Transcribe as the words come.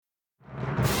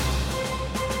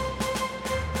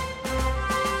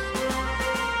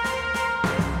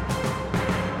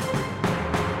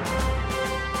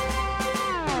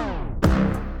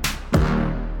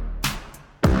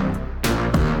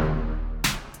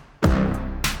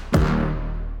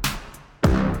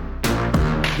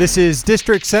This is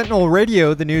District Sentinel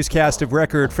Radio, the newscast of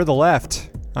record for the left.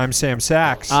 I'm Sam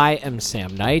Sachs. I am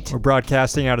Sam Knight. We're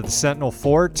broadcasting out of the Sentinel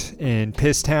Fort in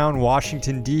Pisstown,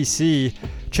 Washington, D.C.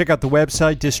 Check out the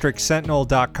website,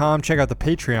 districtsentinel.com. Check out the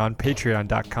Patreon,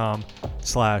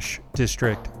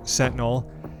 patreon.com/District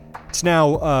Sentinel. It's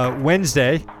now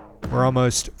Wednesday. We're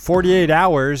almost 48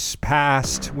 hours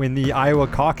past when the Iowa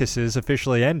caucuses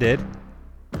officially ended,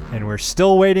 and we're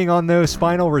still waiting on those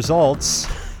final results.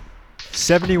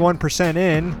 71%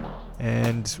 in,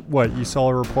 and what, you saw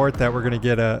a report that we're going to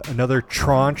get another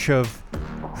tranche of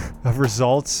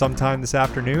results sometime this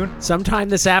afternoon? Sometime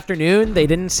this afternoon. They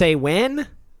didn't say when.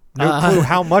 No clue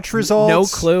how much results. No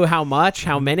clue how much,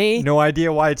 how many. No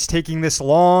idea why it's taking this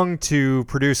long to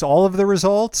produce all of the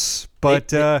results,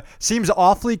 but seems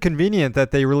awfully convenient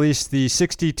that they released the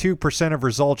 62% of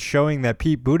results showing that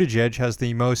Pete Buttigieg has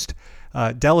the most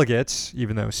delegates,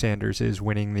 even though Sanders is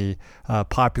winning the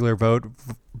popular vote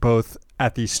both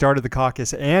at the start of the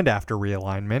caucus and after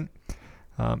realignment.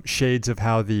 Shades of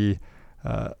how the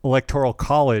Electoral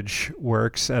College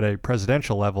works at a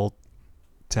presidential level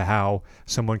to how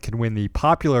someone can win the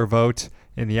popular vote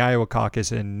in the Iowa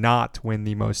caucus and not win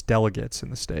the most delegates in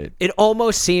the state. It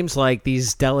almost seems like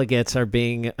these delegates are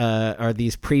being, or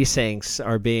these precincts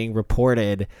are being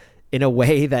reported in a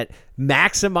way that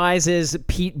maximizes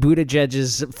Pete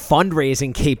Buttigieg's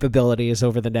fundraising capabilities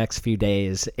over the next few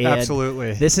days. And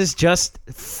absolutely. This is just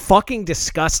fucking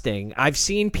disgusting. I've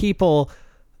seen people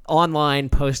online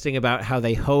posting about how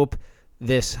they hope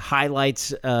this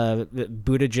highlights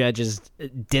Buttigieg's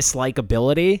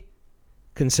dislikability,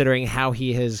 considering how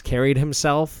he has carried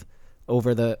himself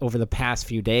over the past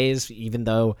few days, even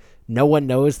though no one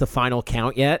knows the final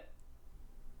count yet.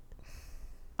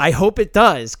 I hope it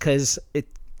does, because it's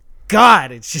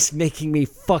just making me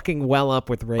fucking well up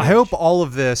with rage. I hope all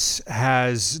of this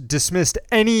has dismissed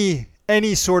any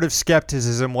sort of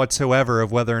skepticism whatsoever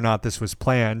of whether or not this was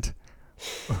planned.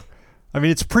 I mean,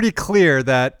 it's pretty clear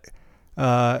that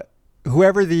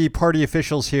whoever the party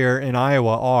officials here in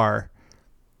Iowa are,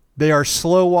 they are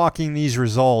slow walking these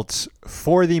results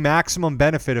for the maximum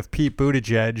benefit of Pete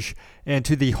Buttigieg and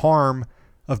to the harm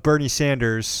of Bernie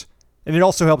Sanders. And it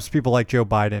also helps people like Joe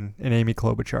Biden and Amy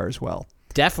Klobuchar as well.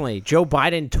 Definitely. Joe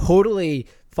Biden totally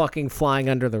fucking flying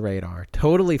under the radar.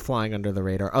 Totally flying under the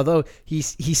radar. Although he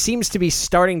seems to be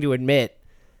starting to admit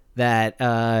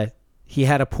that he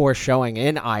had a poor showing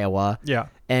in Iowa. Yeah.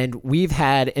 And we've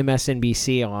had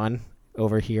MSNBC on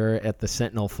over here at the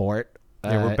Sentinel Fort.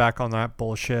 Yeah, we're back on that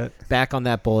bullshit. Back on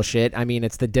that bullshit. I mean,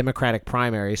 it's the Democratic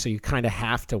primary, so you kind of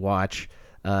have to watch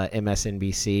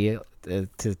MSNBC to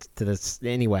this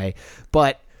anyway.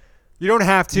 But you don't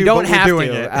have to. You don't have doing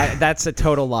to. It. That's a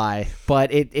total lie.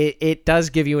 But it does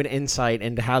give you an insight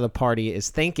into how the party is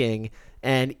thinking.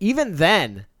 And even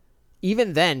then,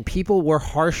 people were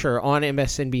harsher on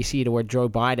MSNBC toward Joe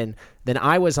Biden than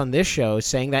I was on this show,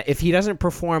 saying that if he doesn't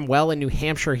perform well in New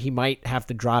Hampshire, he might have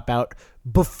to drop out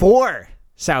before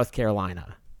South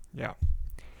Carolina. Yeah.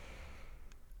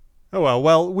 Oh,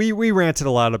 well, we ranted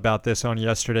a lot about this on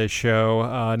yesterday's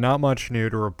show. Not much new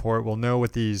to report. We'll know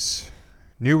what these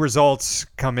new results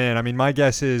come in. I mean, my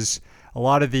guess is a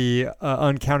lot of the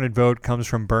uncounted vote comes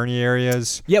from Bernie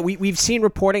areas. Yeah, we've seen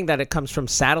reporting that it comes from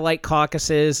satellite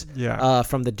caucuses,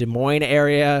 from the Des Moines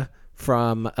area,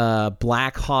 from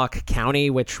Black Hawk County,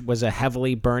 which was a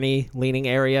heavily Bernie-leaning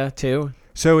area, too.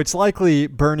 So it's likely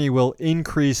Bernie will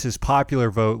increase his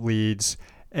popular vote leads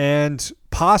and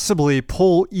possibly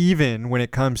pull even when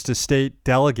it comes to state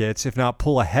delegates, if not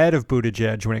pull ahead of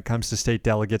Buttigieg when it comes to state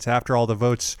delegates after all the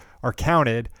votes are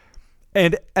counted.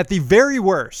 And at the very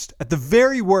worst,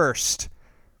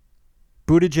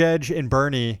 Buttigieg and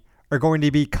Bernie are going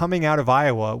to be coming out of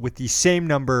Iowa with the same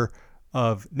number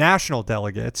of national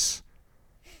delegates,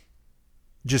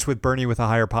 just with Bernie with a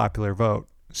higher popular vote.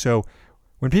 So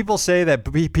when people say that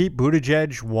Pete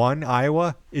Buttigieg won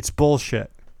Iowa, it's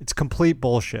bullshit. It's complete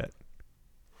bullshit.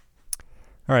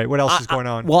 All right, what else is going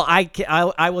on? Well,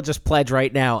 I will just pledge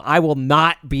right now, I will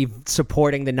not be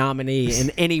supporting the nominee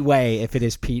in any way if it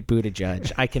is Pete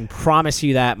Buttigieg. I can promise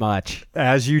you that much.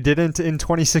 As you didn't in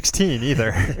 2016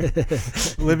 either.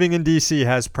 Living in D.C.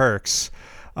 has perks.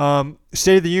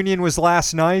 State of the Union was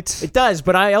last night. It does,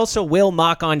 but I also will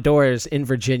knock on doors in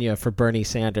Virginia for Bernie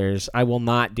Sanders. I will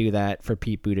not do that for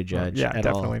Pete Buttigieg at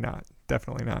definitely all. not.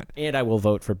 Definitely not. And I will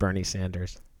vote for Bernie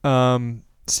Sanders.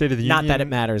 State of the Union. Not that it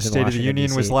matters. State of the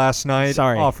Union was last night,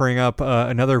 offering up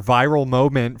another viral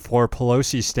moment for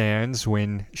Pelosi stands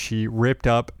when she ripped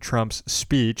up Trump's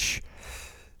speech.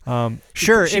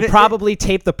 Sure. She probably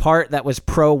taped the part that was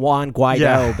pro Juan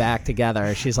Guaido back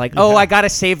together. She's like, I got to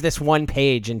save this one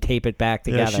page and tape it back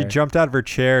together. Yeah, she jumped out of her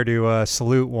chair to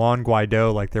salute Juan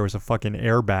Guaido like there was a fucking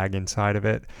airbag inside of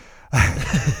it.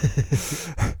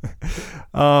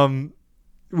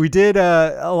 We did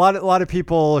a lot of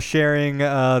people sharing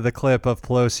the clip of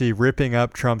Pelosi ripping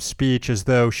up Trump's speech as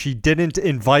though she didn't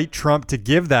invite Trump to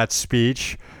give that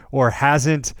speech or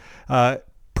hasn't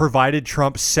provided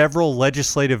Trump several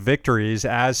legislative victories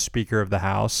as Speaker of the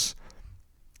House.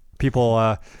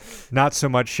 People not so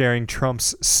much sharing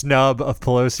Trump's snub of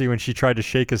Pelosi when she tried to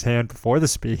shake his hand before the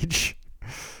speech.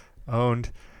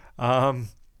 Owned.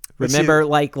 Remember,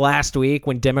 like last week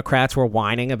when Democrats were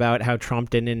whining about how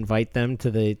Trump didn't invite them to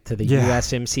the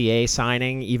USMCA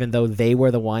signing, even though they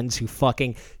were the ones who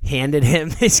fucking handed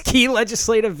him his key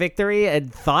legislative victory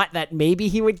and thought that maybe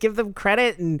he would give them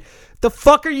credit. And the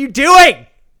fuck are you doing?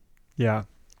 Yeah.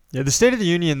 The State of the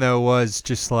Union, though, was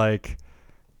just like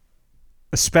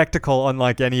a spectacle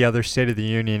unlike any other State of the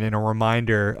Union and a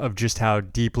reminder of just how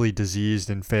deeply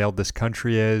diseased and failed this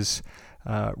country is.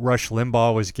 Rush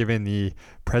Limbaugh was given the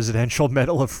Presidential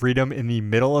Medal of Freedom in the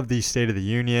middle of the State of the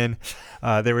Union.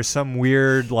 There was some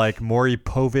weird, like, Maury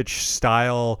Povich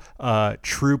style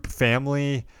troop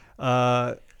family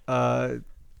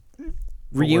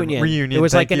reunion. It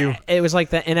was like the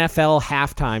NFL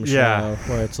halftime show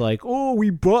where it's like,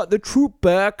 we brought the troop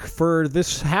back for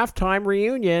this halftime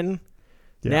reunion.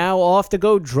 Yeah. Now off to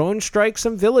go drone strike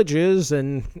some villages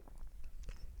and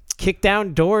kick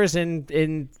down doors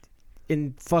in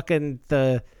fucking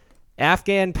the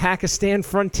Afghan-Pakistan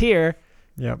frontier.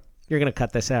 Yep. You're going to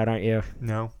cut this out, aren't you?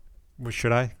 No. Well,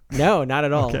 should I? No, not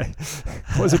at all. Okay.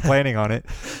 I wasn't planning on it.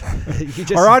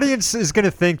 Our audience is going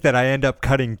to think that I end up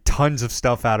cutting tons of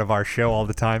stuff out of our show all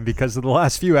the time because of the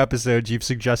last few episodes you've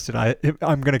suggested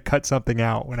I'm going to cut something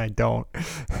out when I don't.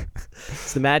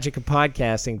 It's the magic of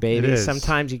podcasting, baby. It is.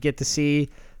 Sometimes you get to see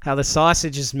how the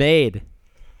sausage is made.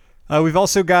 We've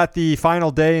also got the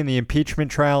final day in the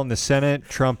impeachment trial in the Senate.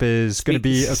 Trump is going to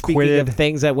be acquitted. Speaking of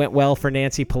things that went well for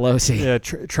Nancy Pelosi. Yeah,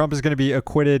 Trump is going to be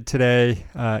acquitted today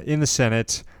in the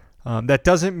Senate. That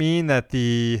doesn't mean that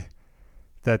the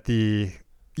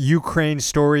Ukraine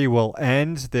story will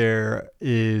end. There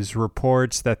is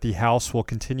reports that the House will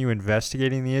continue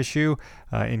investigating the issue,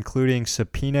 including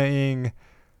subpoenaing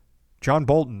John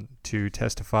Bolton to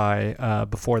testify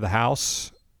before the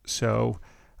House. So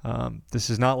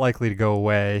this is not likely to go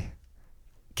away.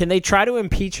 Can they try to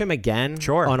impeach him again?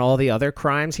 Sure. On all the other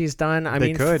crimes he's done? I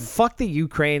mean, could. Fuck the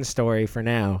Ukraine story for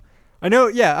now. I know,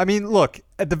 yeah. I mean, look,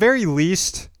 at the very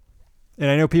least,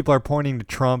 and I know people are pointing to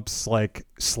Trump's like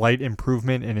slight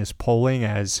improvement in his polling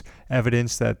as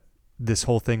evidence that this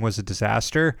whole thing was a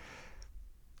disaster.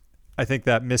 I think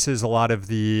that misses a lot of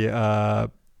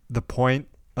the point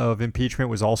of impeachment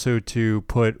was also to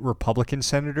put Republican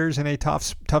senators in a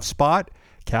tough spot,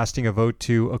 casting a vote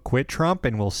to acquit Trump,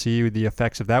 and we'll see the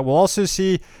effects of that. We'll also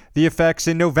see the effects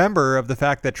in November of the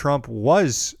fact that Trump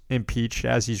was impeached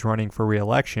as he's running for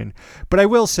re-election. But I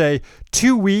will say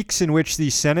 2 weeks in which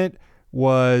the Senate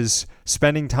was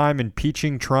spending time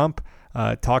impeaching Trump,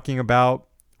 talking about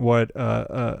what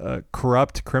a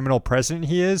corrupt criminal president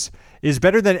he is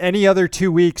better than any other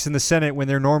 2 weeks in the Senate when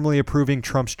they're normally approving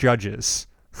Trump's judges.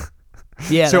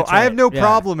 Yeah, so that's right. I have no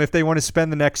problem if they want to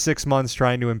spend the next 6 months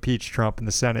trying to impeach Trump in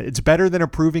the Senate. It's better than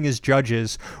approving his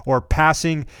judges or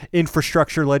passing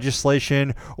infrastructure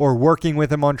legislation or working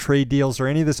with him on trade deals or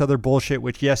any of this other bullshit,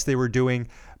 which, yes, they were doing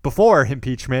before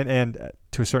impeachment and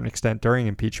to a certain extent during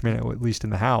impeachment, at least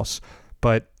in the House.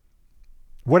 But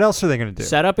what else are they going to do?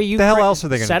 Set up a What the hell else are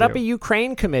they going to do? Set up a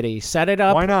Ukraine committee. Set it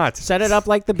up. Why not? Set it up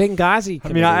like the Benghazi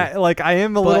committee. I mean, I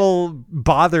am a little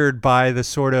bothered by the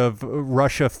sort of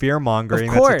Russia fear-mongering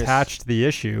that's attached to the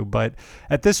issue. But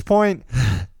at this point,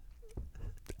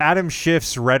 Adam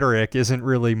Schiff's rhetoric isn't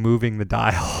really moving the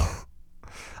dial.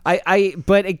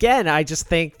 But again, I just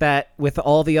think that with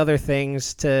all the other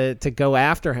things to go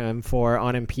after him for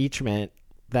on impeachment,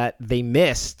 that they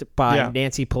missed by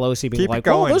Nancy Pelosi being like,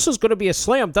 "Oh, this is going to be a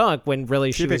slam dunk," when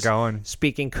really she was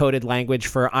speaking coded language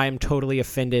for "I'm totally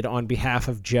offended on behalf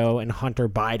of Joe and Hunter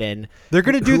Biden." They're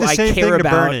going to do the same thing to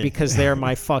Bernie because they're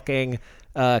my fucking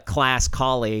class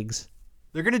colleagues.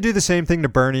 They're going to do the same thing to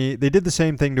Bernie. They did the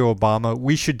same thing to Obama.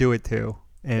 We should do it too.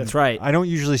 And that's right. I don't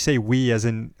usually say we as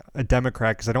in a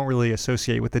Democrat because I don't really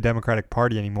associate with the Democratic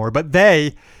Party anymore. But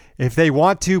they, if they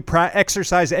want to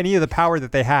exercise any of the power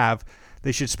that they have,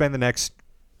 they should spend the next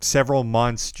several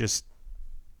months just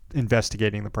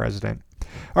investigating the president.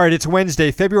 All right, it's Wednesday,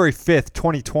 February 5th,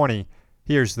 2020.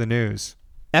 Here's the news.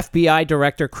 FBI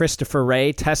Director Christopher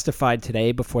Wray testified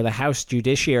today before the House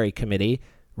Judiciary Committee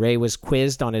Wray was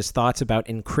quizzed on his thoughts about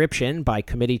encryption by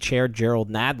committee chair Gerald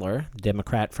Nadler, the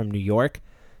Democrat from New York.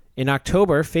 In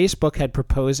October, Facebook had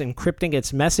proposed encrypting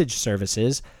its message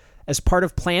services as part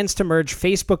of plans to merge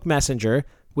Facebook Messenger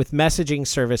with messaging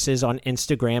services on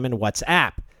Instagram and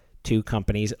WhatsApp, two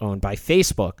companies owned by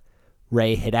Facebook.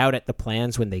 Wray hit out at the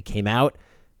plans when they came out,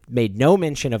 made no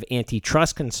mention of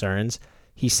antitrust concerns.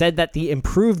 He said that the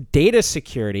improved data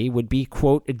security would be,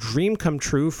 quote, a dream come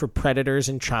true for predators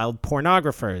and child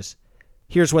pornographers.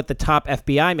 Here's what the top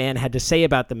FBI man had to say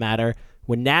about the matter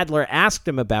when Nadler asked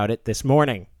him about it this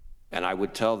morning. And I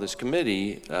would tell this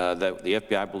committee that the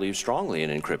FBI believes strongly in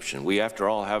encryption. We, after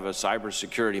all, have a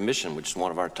cybersecurity mission, which is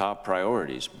one of our top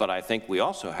priorities. But I think we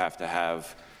also have to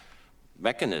have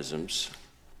mechanisms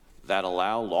that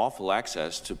allow lawful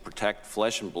access to protect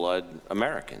flesh and blood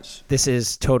Americans. This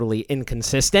is totally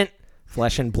inconsistent.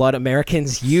 Flesh and blood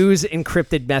Americans use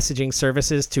encrypted messaging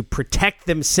services to protect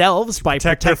themselves by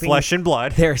protecting their flesh and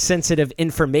blood, their sensitive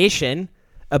information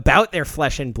about their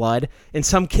flesh and blood, in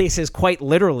some cases quite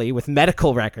literally with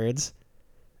medical records.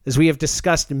 As we have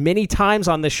discussed many times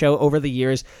on the show over the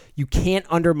years, you can't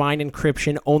undermine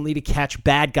encryption only to catch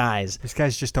bad guys. These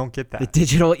guys just don't get that. The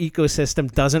digital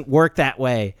ecosystem doesn't work that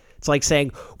way. It's like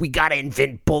saying, we gotta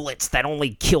invent bullets that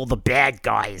only kill the bad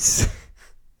guys.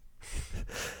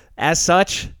 As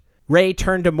such, Wray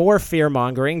turned to more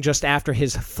fear-mongering just after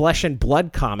his flesh and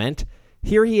blood comment.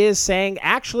 Here he is saying,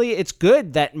 actually, it's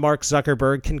good that Mark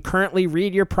Zuckerberg can currently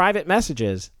read your private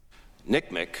messages.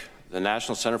 NCMEC, the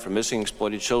National Center for Missing and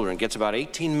Exploited Children, gets about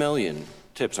 18 million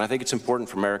tips. And I think it's important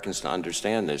for Americans to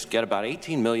understand this. Get about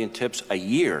 18 million tips a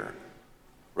year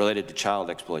related to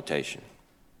child exploitation.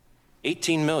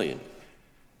 18 million.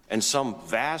 And some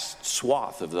vast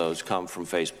swath of those come from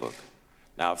Facebook.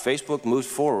 Now, if Facebook moves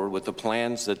forward with the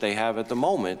plans that they have at the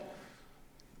moment,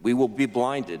 we will be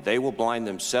blinded. They will blind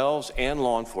themselves and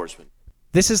law enforcement.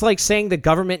 This is like saying the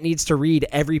government needs to read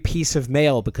every piece of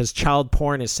mail because child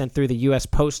porn is sent through the U.S.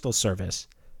 Postal Service.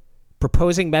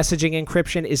 Proposing messaging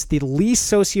encryption is the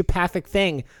least sociopathic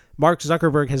thing Mark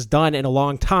Zuckerberg has done in a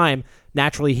long time.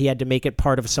 Naturally, he had to make it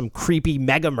part of some creepy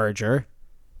mega merger.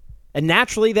 And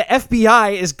naturally, the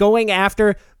FBI is going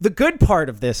after the good part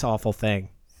of this awful thing.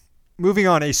 Moving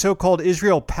on, a so-called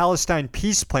Israel-Palestine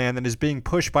peace plan that is being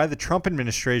pushed by the Trump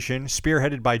administration,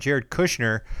 spearheaded by Jared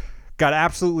Kushner, got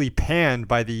absolutely panned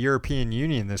by the European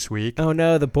Union this week. Oh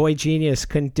no, the boy genius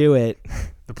couldn't do it.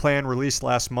 The plan released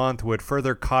last month would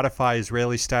further codify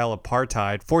Israeli-style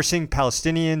apartheid, forcing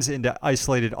Palestinians into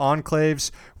isolated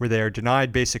enclaves where they are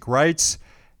denied basic rights.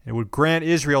 It would grant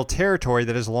Israel territory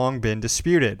that has long been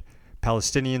disputed.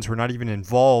 Palestinians were not even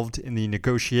involved in the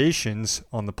negotiations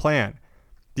on the plan.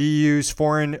 The EU's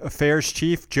Foreign Affairs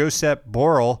Chief, Josep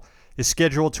Borrell, is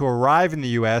scheduled to arrive in the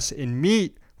U.S. and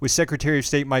meet with Secretary of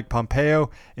State Mike Pompeo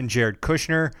and Jared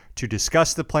Kushner to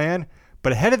discuss the plan.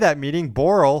 But ahead of that meeting,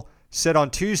 Borrell said on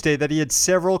Tuesday that he had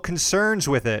several concerns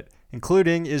with it,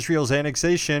 including Israel's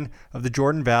annexation of the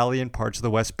Jordan Valley and parts of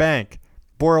the West Bank.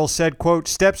 Borrell said, quote,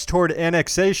 steps toward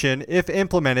annexation, if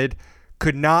implemented,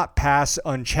 could not pass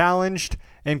unchallenged.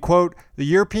 And, quote, the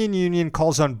European Union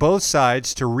calls on both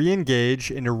sides to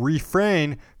re-engage and to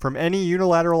refrain from any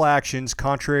unilateral actions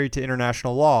contrary to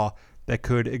international law that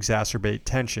could exacerbate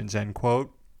tensions, end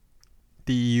quote.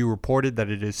 The EU reported that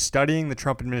it is studying the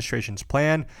Trump administration's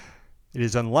plan. It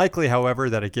is unlikely, however,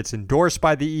 that it gets endorsed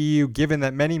by the EU, given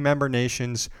that many member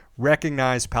nations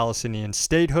recognize Palestinian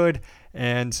statehood,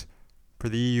 and for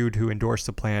the EU to endorse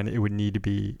the plan, it would need to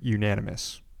be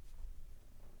unanimous.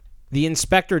 The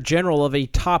inspector general of a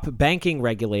top banking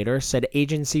regulator said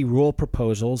agency rule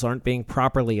proposals aren't being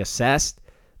properly assessed.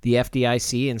 The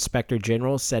FDIC inspector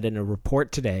general said in a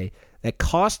report today that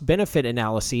cost-benefit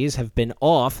analyses have been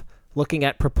off, looking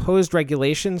at proposed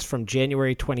regulations from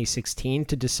January 2016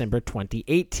 to December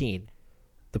 2018.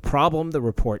 The problem, the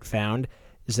report found,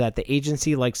 is that the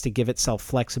agency likes to give itself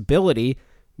flexibility,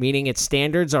 meaning its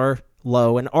standards are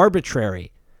low and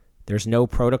arbitrary. There's no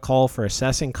protocol for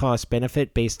assessing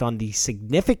cost-benefit based on the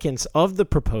significance of the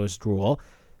proposed rule.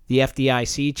 The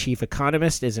FDIC chief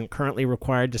economist isn't currently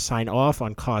required to sign off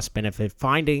on cost-benefit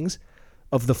findings.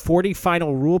 Of the 40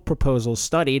 final rule proposals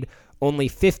studied, only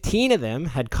 15 of them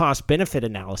had cost-benefit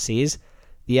analyses.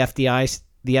 The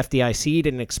FDIC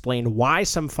didn't explain why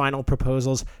some final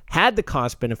proposals had the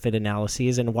cost-benefit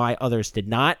analyses and why others did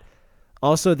not.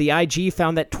 Also, the IG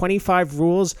found that 25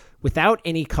 rules without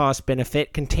any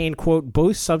cost-benefit contain, quote,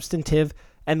 both substantive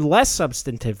and less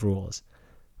substantive rules.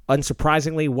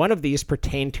 Unsurprisingly, one of these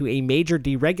pertained to a major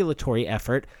deregulatory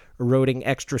effort, eroding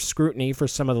extra scrutiny for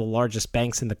some of the largest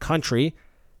banks in the country.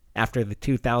 After the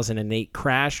 2008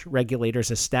 crash,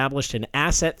 regulators established an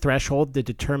asset threshold to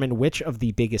determine which of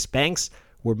the biggest banks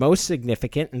were most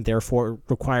significant and therefore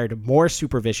required more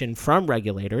supervision from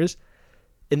regulators.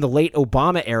 In the late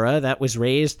Obama era, that was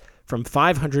raised from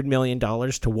 $500 million to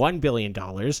 $1 billion,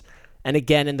 and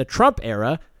again in the Trump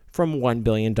era, from $1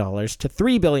 billion to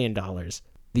 $3 billion.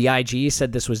 The IG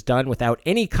said this was done without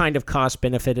any kind of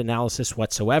cost-benefit analysis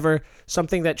whatsoever,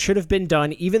 something that should have been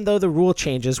done even though the rule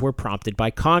changes were prompted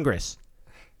by Congress.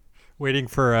 Waiting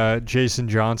for Jason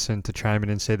Johnson to chime in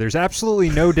and say there's absolutely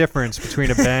no difference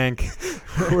between a bank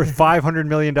worth $500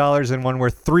 million and one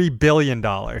worth $3 billion.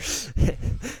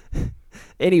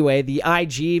 Anyway, the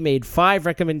IG made 5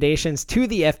 recommendations to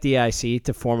the FDIC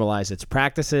to formalize its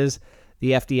practices.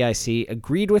 The FDIC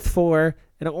agreed with 4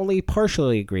 and only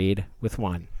partially agreed with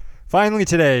 1. Finally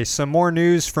today, some more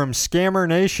news from Scammer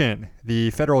Nation.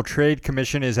 The Federal Trade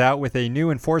Commission is out with a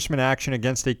new enforcement action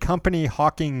against a company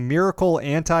hawking miracle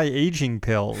anti-aging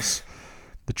pills.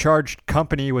 The charged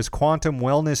company was Quantum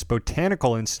Wellness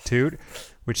Botanical Institute,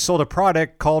 which sold a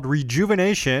product called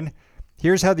Rejuvenation.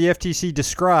 Here's how the FTC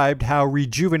described how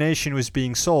Rejuvenation was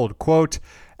being sold. Quote,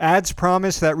 ads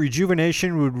promised that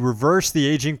Rejuvenation would reverse the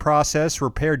aging process,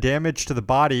 repair damage to the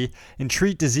body, and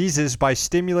treat diseases by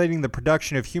stimulating the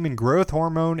production of human growth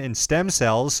hormone and stem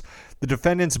cells. The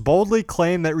defendants boldly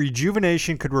claimed that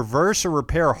Rejuvenation could reverse or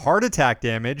repair heart attack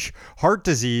damage, heart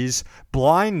disease,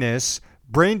 blindness,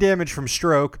 brain damage from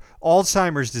stroke,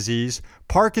 Alzheimer's disease,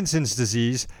 Parkinson's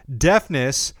disease,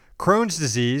 deafness, Crohn's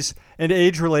disease, and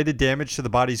age-related damage to the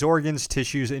body's organs,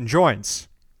 tissues, and joints.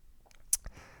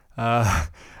 I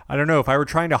don't know. If I were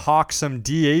trying to hawk some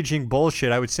de-aging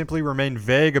bullshit, I would simply remain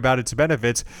vague about its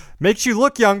benefits. Makes you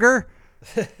look younger,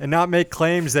 and not make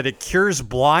claims that it cures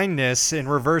blindness and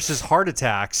reverses heart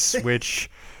attacks, which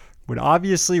would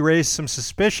obviously raise some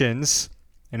suspicions,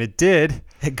 and it did.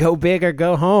 Go big or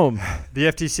go home. The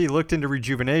FTC looked into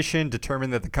Rejuvenation,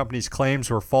 determined that the company's claims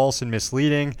were false and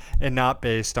misleading, and not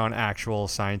based on actual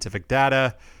scientific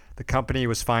data. The company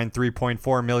was fined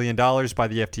 $3.4 million by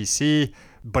the FTC,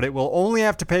 but it will only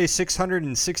have to pay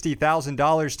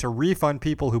 $660,000 to refund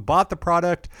people who bought the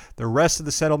product. The rest of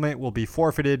the settlement will be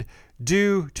forfeited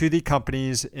due to the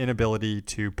company's inability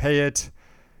to pay it.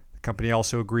 The company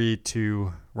also agreed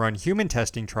to run human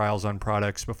testing trials on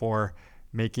products before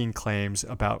making claims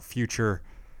about future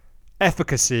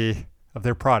efficacy of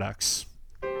their products.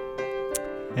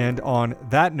 And on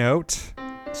that note,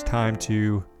 it's time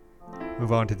to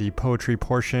move on to the poetry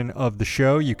portion of the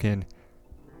show. You can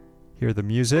hear the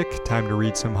music. Time to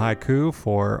read some haiku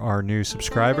for our new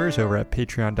subscribers over at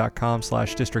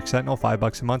patreon.com/District Sentinel.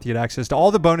 $5 a month. You get access to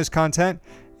all the bonus content,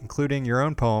 including your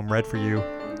own poem read for you,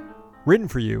 written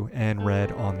for you, and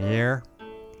read on the air.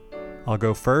 I'll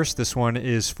go first. This one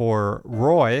is for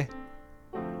Roy.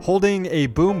 Holding a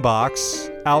boombox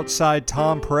outside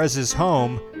Tom Perez's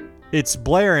home, it's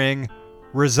blaring,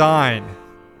 resign.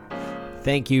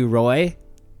 Thank you, Roy.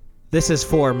 This is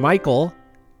for Michael.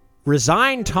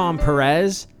 Resign, Tom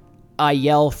Perez, I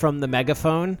yell from the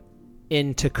megaphone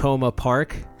in Tacoma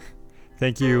Park.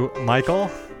 Thank you,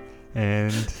 Michael.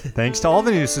 And thanks to all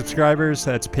the new subscribers.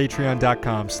 That's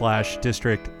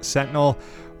patreon.com/District Sentinel.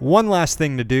 One last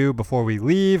thing to do before we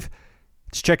leave.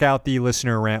 Let's check out the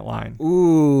listener rant line.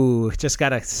 Ooh, just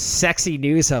got a sexy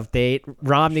news update.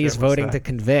 Romney's voting to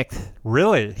convict.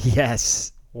 Really?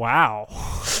 Yes. Wow.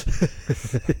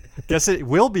 Guess it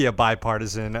will be a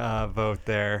bipartisan vote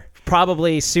there.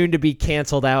 Probably soon to be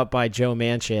canceled out by Joe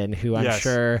Manchin, who I'm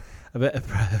sure...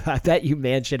 I bet you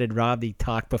Manchin and Romney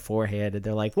talked beforehand, and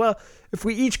they're like, well, if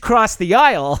we each cross the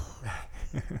aisle...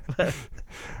 All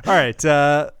right,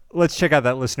 let's check out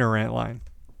that listener rant line.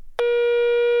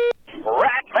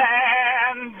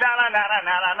 Ratman!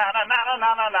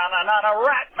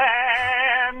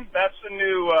 Ratman! That's the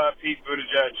new Pete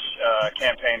Buttigieg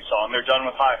campaign song. They're done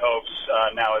with high hopes.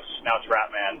 Now it's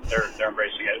Ratman. They're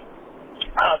embracing it.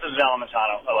 This is Alan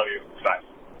Montano. I love you. Bye.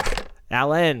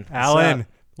 Alan.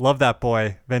 Love that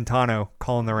boy. Ventano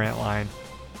calling the rant line.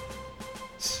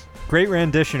 Great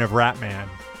rendition of Ratman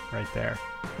right there.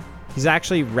 He's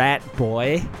actually Rat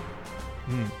Boy.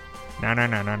 No.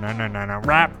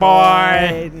 Rat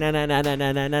Boy. No.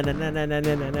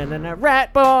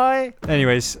 Rat Boy.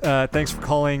 Anyways, thanks for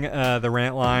calling the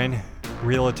rant line.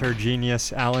 Realtor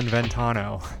genius Alan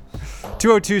Ventano.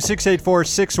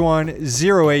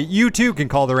 202-684-6108. You too can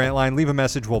call the rant line. Leave a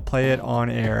message. We'll play it on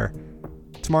air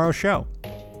tomorrow's show.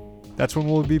 That's when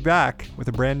we'll be back with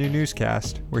a brand new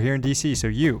newscast. We're here in DC, so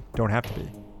you don't have to be.